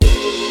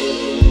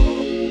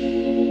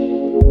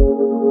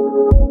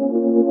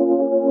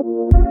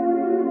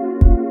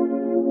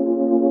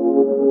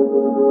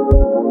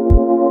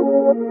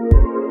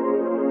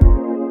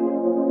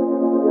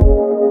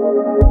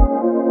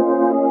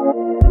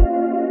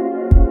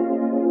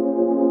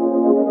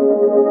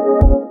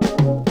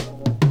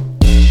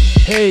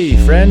Hey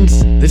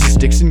friends, this is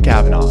Dixon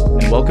Kavanaugh,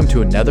 and welcome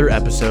to another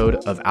episode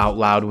of Out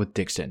Loud with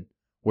Dixon,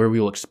 where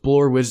we will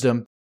explore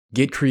wisdom,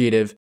 get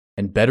creative,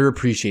 and better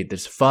appreciate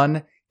this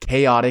fun,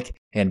 chaotic,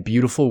 and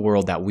beautiful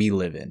world that we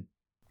live in.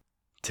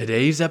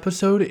 Today's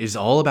episode is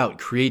all about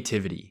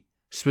creativity,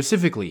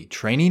 specifically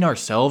training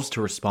ourselves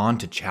to respond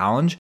to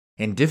challenge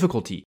and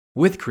difficulty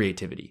with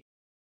creativity.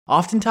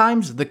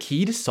 Oftentimes, the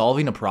key to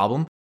solving a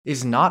problem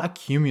is not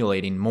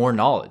accumulating more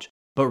knowledge,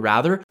 but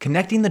rather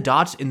connecting the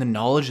dots in the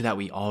knowledge that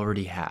we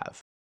already have.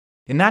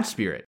 In that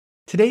spirit,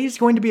 today is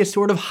going to be a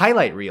sort of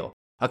highlight reel,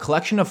 a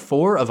collection of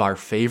 4 of our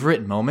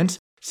favorite moments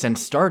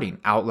since starting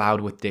Out Loud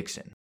with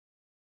Dixon.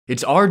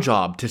 It's our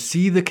job to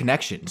see the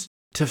connections,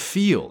 to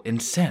feel and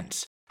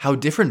sense how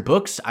different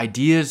books,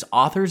 ideas,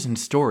 authors, and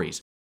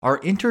stories are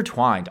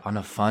intertwined on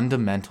a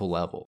fundamental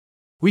level.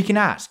 We can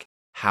ask,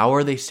 how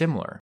are they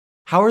similar?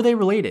 How are they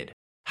related?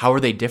 How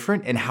are they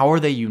different? And how are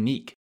they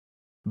unique?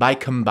 By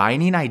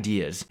combining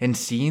ideas and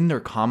seeing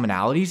their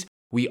commonalities,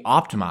 we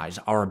optimize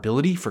our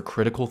ability for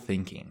critical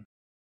thinking.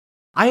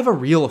 I have a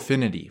real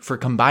affinity for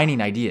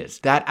combining ideas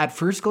that at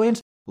first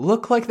glance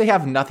look like they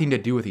have nothing to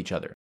do with each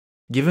other.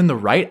 Given the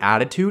right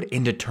attitude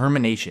and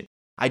determination,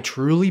 I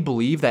truly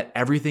believe that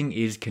everything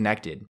is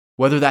connected,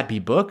 whether that be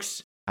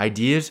books,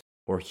 ideas,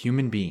 or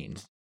human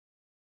beings.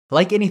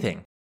 Like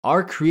anything,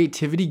 our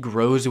creativity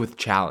grows with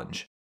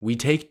challenge. We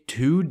take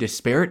 2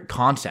 disparate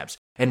concepts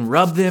and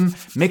rub them,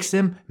 mix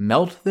them,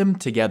 melt them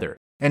together.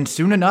 And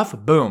soon enough,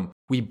 boom,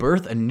 we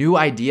birth a new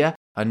idea,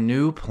 a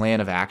new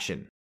plan of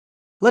action.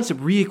 Let's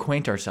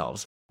reacquaint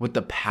ourselves with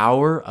the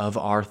power of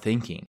our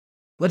thinking.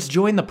 Let's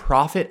join the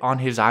prophet on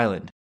his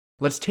island.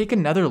 Let's take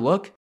another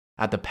look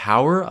at the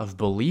power of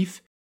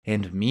belief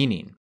and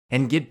meaning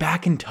and get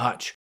back in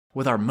touch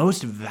with our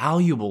most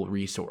valuable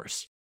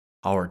resource,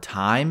 our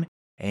time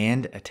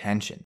and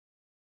attention.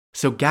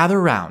 So gather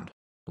around,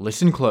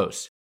 listen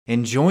close,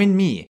 and join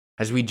me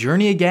as we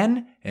journey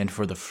again and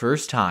for the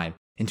first time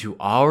into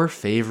our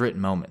favorite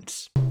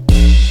moments.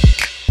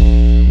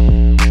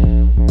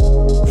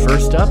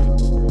 First up,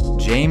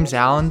 James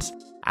Allen's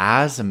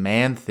As a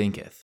Man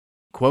Thinketh.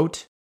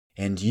 Quote,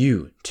 "And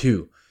you,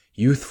 too,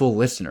 youthful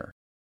listener,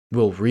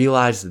 will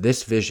realize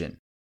this vision,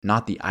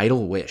 not the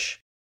idle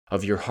wish,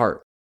 of your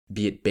heart,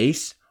 be it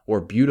base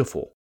or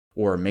beautiful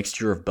or a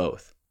mixture of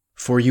both.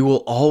 For you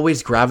will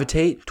always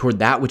gravitate toward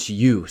that which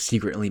you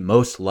secretly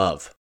most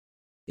love.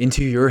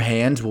 Into your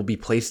hands will be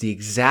placed the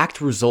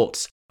exact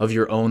results of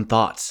your own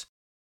thoughts.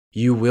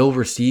 You will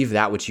receive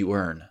that which you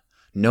earn,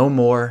 no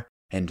more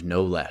and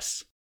no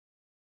less.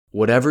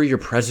 Whatever your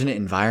present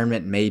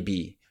environment may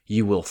be,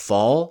 you will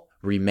fall,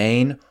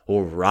 remain,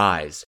 or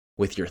rise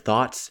with your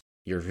thoughts,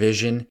 your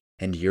vision,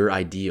 and your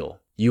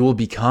ideal. You will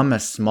become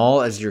as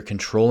small as your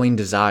controlling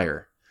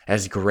desire,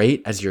 as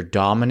great as your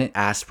dominant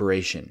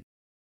aspiration.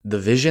 The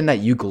vision that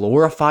you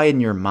glorify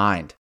in your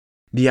mind,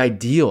 the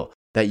ideal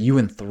that you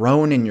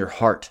enthrone in your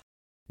heart,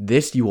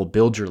 this you will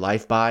build your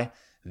life by,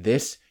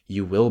 this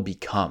you will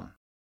become."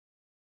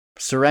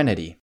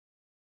 Serenity.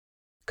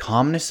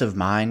 Calmness of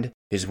mind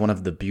is one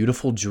of the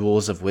beautiful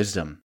jewels of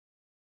wisdom.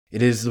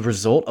 It is the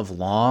result of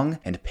long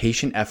and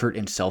patient effort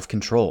in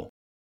self-control.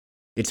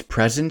 Its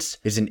presence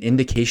is an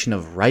indication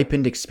of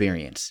ripened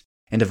experience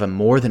and of a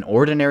more than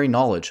ordinary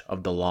knowledge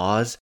of the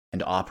laws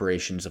and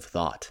operations of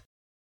thought.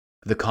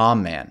 The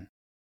calm man,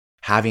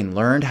 having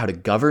learned how to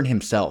govern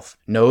himself,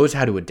 knows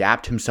how to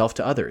adapt himself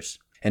to others,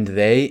 and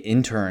they,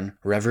 in turn,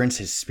 reverence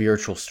his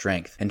spiritual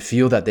strength and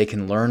feel that they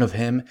can learn of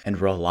him and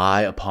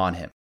rely upon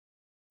him.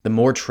 The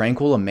more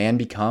tranquil a man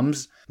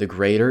becomes, the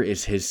greater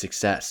is his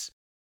success,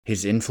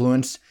 his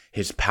influence,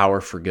 his power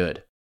for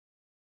good.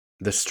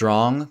 The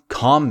strong,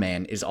 calm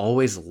man is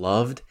always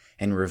loved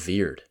and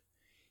revered.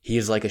 He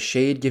is like a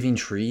shade-giving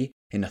tree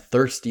in a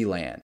thirsty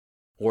land,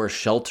 or a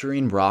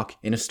sheltering rock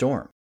in a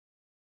storm.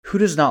 Who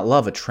does not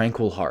love a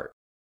tranquil heart,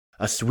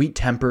 a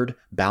sweet-tempered,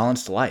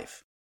 balanced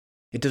life?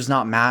 It does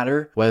not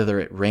matter whether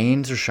it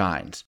rains or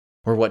shines,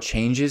 or what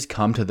changes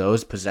come to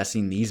those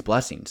possessing these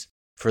blessings,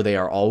 for they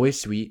are always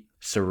sweet,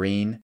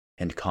 serene,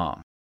 and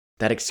calm.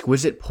 That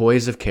exquisite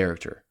poise of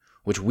character,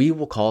 which we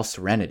will call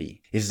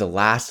serenity, is the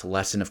last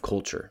lesson of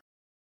culture.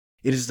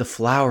 It is the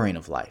flowering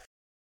of life,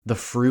 the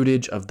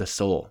fruitage of the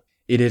soul.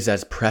 It is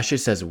as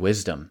precious as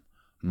wisdom,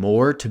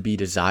 more to be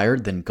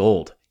desired than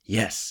gold,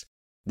 yes,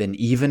 than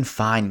even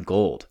fine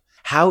gold.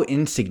 How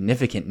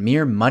insignificant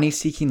mere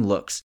money-seeking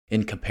looks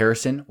in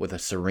comparison with a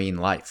serene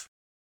life.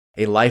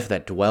 A life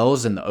that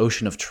dwells in the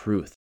ocean of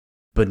truth,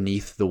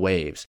 beneath the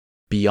waves,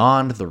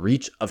 beyond the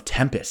reach of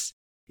tempests,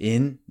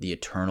 in the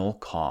eternal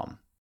calm."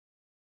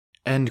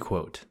 End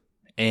quote.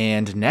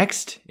 And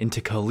next,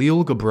 into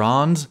Khalil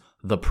Gibran's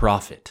The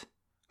Prophet.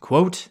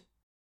 Quote,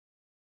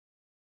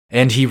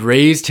 "And he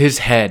raised his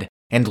head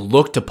and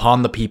looked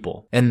upon the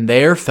people, and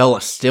there fell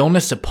a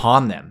stillness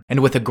upon them.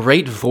 And with a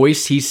great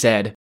voice he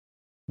said,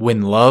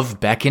 When love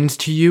beckons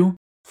to you,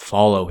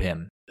 follow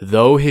him,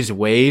 though his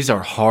ways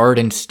are hard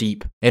and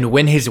steep. And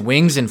when his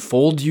wings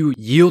enfold you,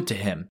 yield to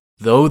him,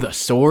 though the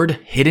sword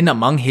hidden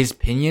among his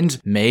pinions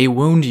may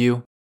wound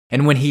you.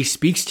 And when he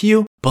speaks to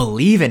you,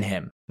 believe in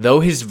him, though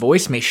his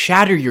voice may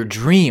shatter your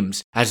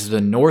dreams as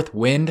the north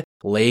wind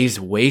lays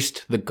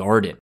waste the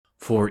garden.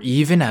 For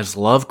even as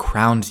love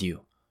crowns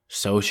you,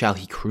 so shall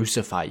he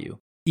crucify you.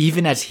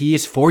 Even as he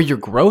is for your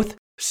growth,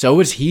 so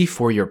is he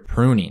for your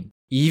pruning.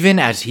 Even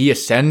as he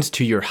ascends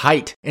to your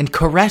height and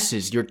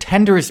caresses your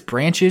tenderest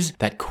branches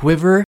that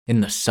quiver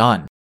in the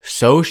sun,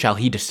 so shall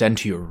he descend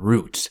to your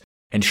roots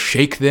and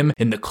shake them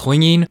in the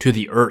clinging to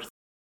the earth.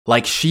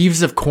 Like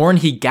sheaves of corn,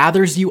 he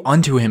gathers you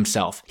unto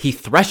himself. He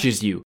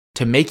threshes you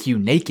to make you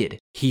naked.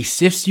 He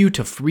sifts you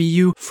to free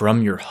you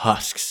from your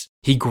husks.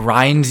 He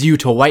grinds you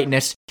to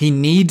whiteness. He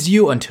kneads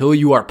you until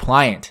you are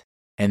pliant.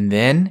 And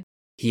then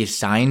he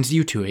assigns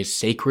you to his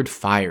sacred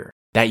fire,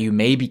 that you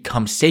may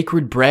become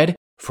sacred bread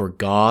for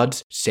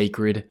God's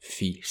sacred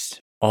feast.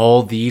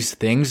 All these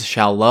things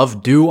shall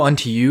love do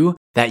unto you,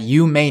 that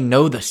you may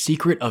know the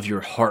secret of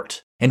your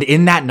heart, and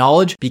in that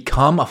knowledge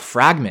become a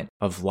fragment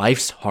of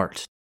life's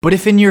heart. But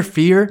if in your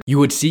fear you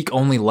would seek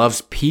only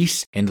love's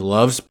peace and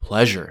love's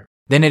pleasure,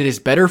 then it is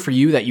better for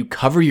you that you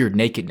cover your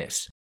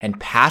nakedness and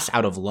pass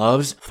out of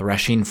love's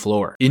threshing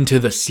floor into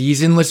the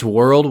seasonless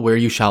world where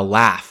you shall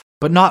laugh,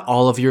 but not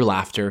all of your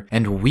laughter,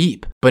 and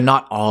weep, but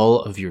not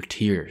all of your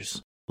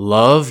tears.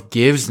 Love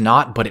gives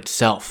not but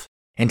itself,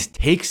 and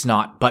takes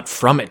not but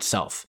from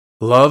itself.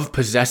 Love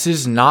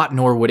possesses not,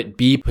 nor would it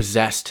be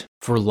possessed,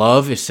 for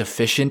love is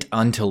sufficient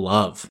unto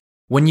love.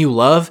 When you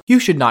love, you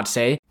should not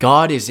say,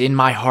 God is in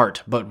my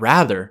heart, but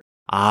rather,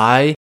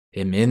 I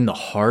am in the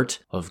heart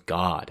of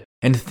God.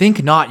 And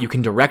think not you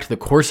can direct the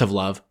course of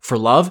love, for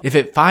love, if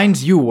it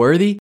finds you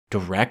worthy,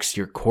 directs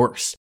your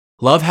course.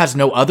 Love has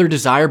no other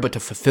desire but to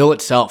fulfill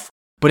itself.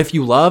 But if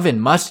you love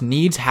and must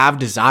needs have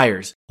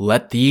desires,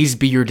 let these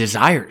be your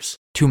desires,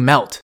 to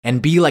melt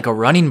and be like a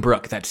running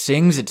brook that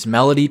sings its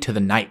melody to the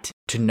night,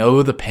 to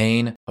know the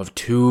pain of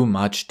too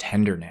much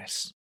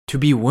tenderness, to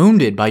be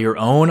wounded by your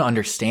own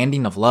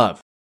understanding of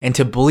love, and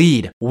to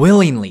bleed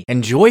willingly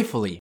and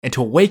joyfully, and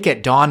to wake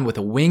at dawn with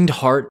a winged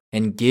heart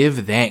and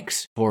give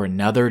thanks for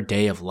another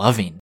day of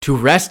loving, to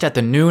rest at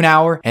the noon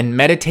hour and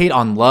meditate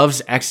on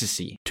love's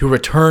ecstasy, to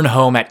return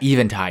home at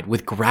eventide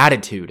with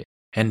gratitude,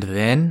 and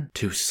then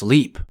to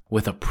sleep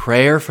with a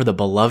prayer for the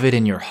beloved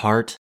in your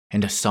heart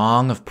and a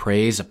song of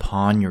praise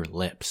upon your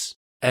lips.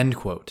 End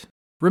quote.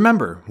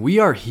 Remember, we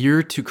are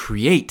here to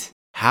create.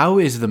 How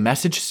is the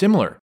message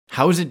similar?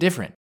 How is it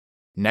different?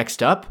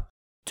 Next up,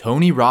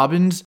 Tony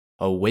Robbins'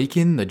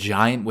 Awaken the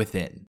Giant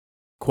Within.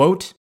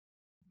 Quote,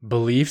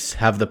 beliefs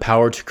have the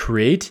power to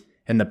create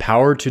and the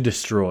power to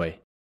destroy.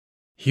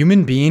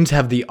 Human beings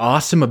have the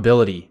awesome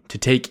ability to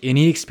take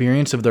any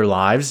experience of their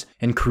lives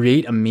and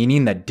create a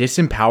meaning that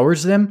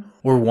disempowers them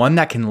or one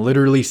that can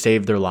literally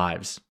save their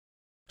lives.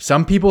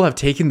 Some people have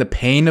taken the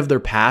pain of their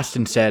past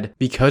and said,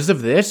 because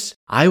of this,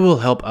 I will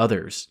help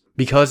others.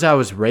 Because I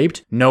was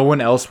raped, no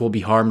one else will be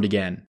harmed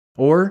again.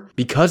 Or,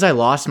 because I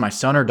lost my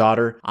son or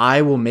daughter,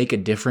 I will make a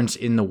difference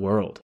in the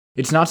world.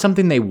 It's not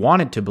something they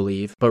wanted to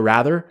believe, but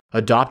rather,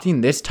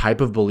 adopting this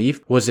type of belief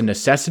was a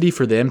necessity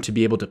for them to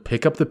be able to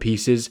pick up the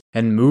pieces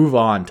and move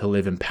on to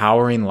live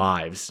empowering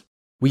lives.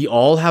 We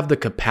all have the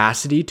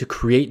capacity to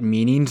create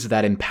meanings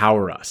that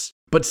empower us,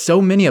 but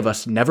so many of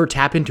us never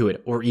tap into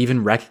it or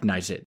even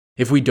recognize it.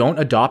 If we don't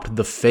adopt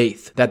the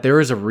faith that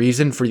there is a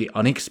reason for the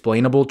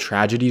unexplainable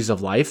tragedies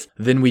of life,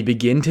 then we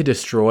begin to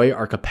destroy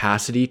our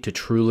capacity to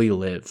truly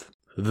live.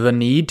 The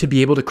need to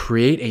be able to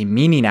create a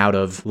meaning out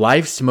of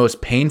life's most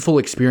painful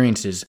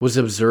experiences was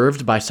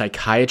observed by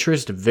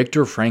psychiatrist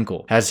Viktor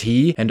Frankl as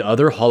he and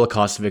other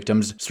Holocaust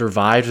victims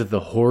survived the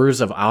horrors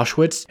of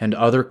Auschwitz and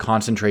other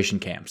concentration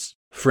camps.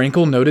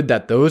 Frankl noted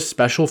that those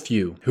special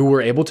few who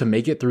were able to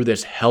make it through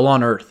this hell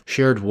on earth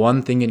shared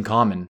one thing in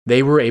common.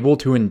 They were able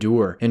to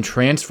endure and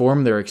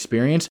transform their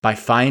experience by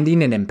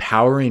finding an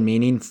empowering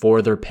meaning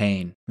for their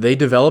pain. They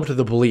developed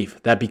the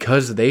belief that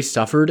because they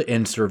suffered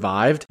and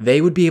survived, they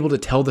would be able to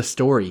tell the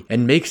story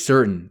and make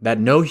certain that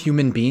no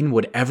human being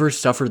would ever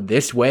suffer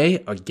this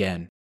way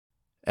again.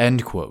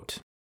 End quote.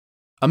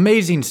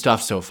 Amazing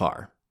stuff so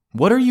far.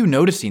 What are you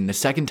noticing the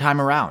second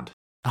time around?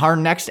 Our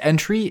next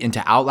entry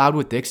into Out Loud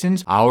with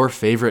Dixon's Our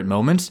Favorite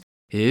Moments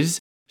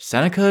is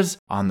Seneca's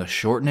On the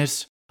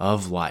Shortness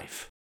of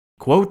Life.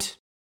 Quote,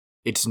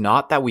 it's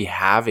not that we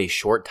have a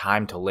short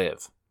time to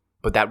live,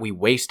 but that we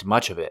waste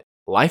much of it.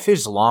 Life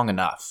is long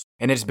enough,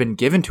 and has been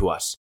given to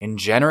us in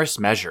generous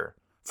measure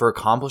for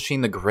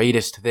accomplishing the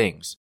greatest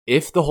things,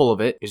 if the whole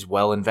of it is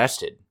well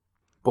invested.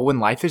 But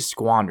when life is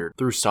squandered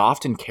through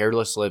soft and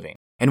careless living,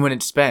 and when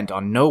it's spent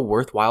on no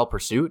worthwhile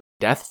pursuit,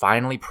 death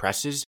finally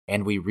presses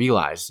and we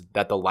realize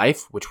that the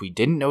life which we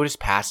didn't notice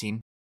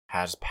passing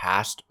has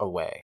passed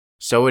away.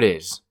 So it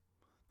is.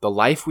 The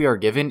life we are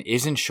given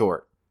isn't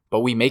short,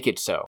 but we make it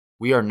so.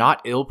 We are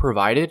not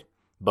ill-provided,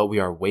 but we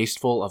are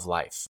wasteful of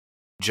life.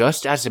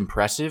 Just as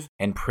impressive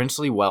and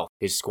princely wealth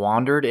is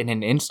squandered in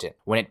an instant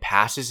when it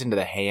passes into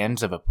the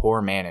hands of a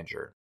poor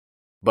manager.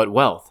 But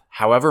wealth,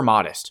 however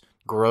modest,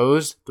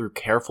 grows through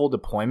careful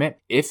deployment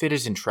if it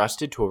is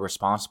entrusted to a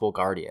responsible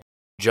guardian.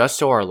 Just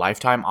so our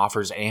lifetime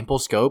offers ample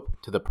scope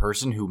to the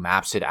person who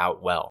maps it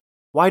out well.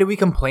 Why do we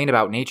complain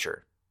about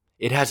nature?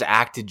 it has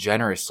acted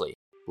generously.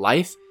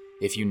 Life,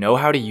 if you know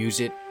how to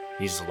use it,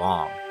 is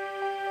long.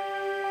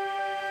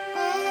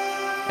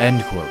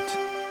 End quote.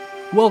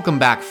 Welcome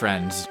back,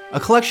 friends. A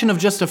collection of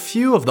just a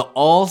few of the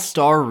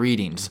all-star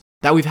readings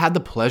that we've had the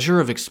pleasure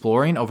of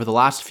exploring over the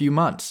last few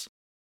months.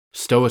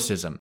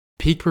 Stoicism,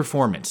 peak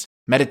performance,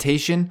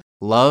 meditation,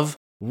 love,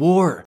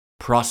 war,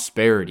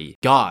 prosperity,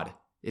 God.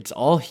 It's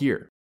all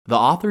here. The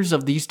authors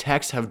of these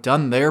texts have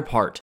done their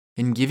part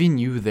in giving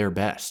you their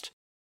best.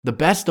 The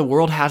best the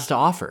world has to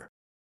offer.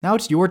 Now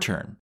it's your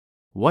turn.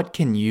 What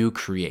can you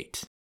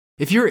create?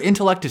 If your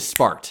intellect is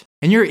sparked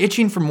and you're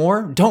itching for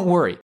more, don't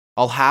worry.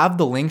 I'll have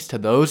the links to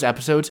those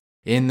episodes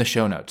in the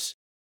show notes.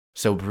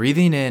 So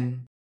breathing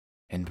in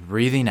and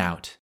breathing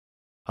out.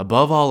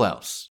 Above all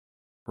else,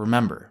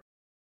 remember,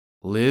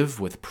 live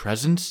with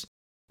presence,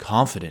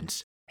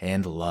 confidence,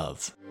 and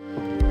love.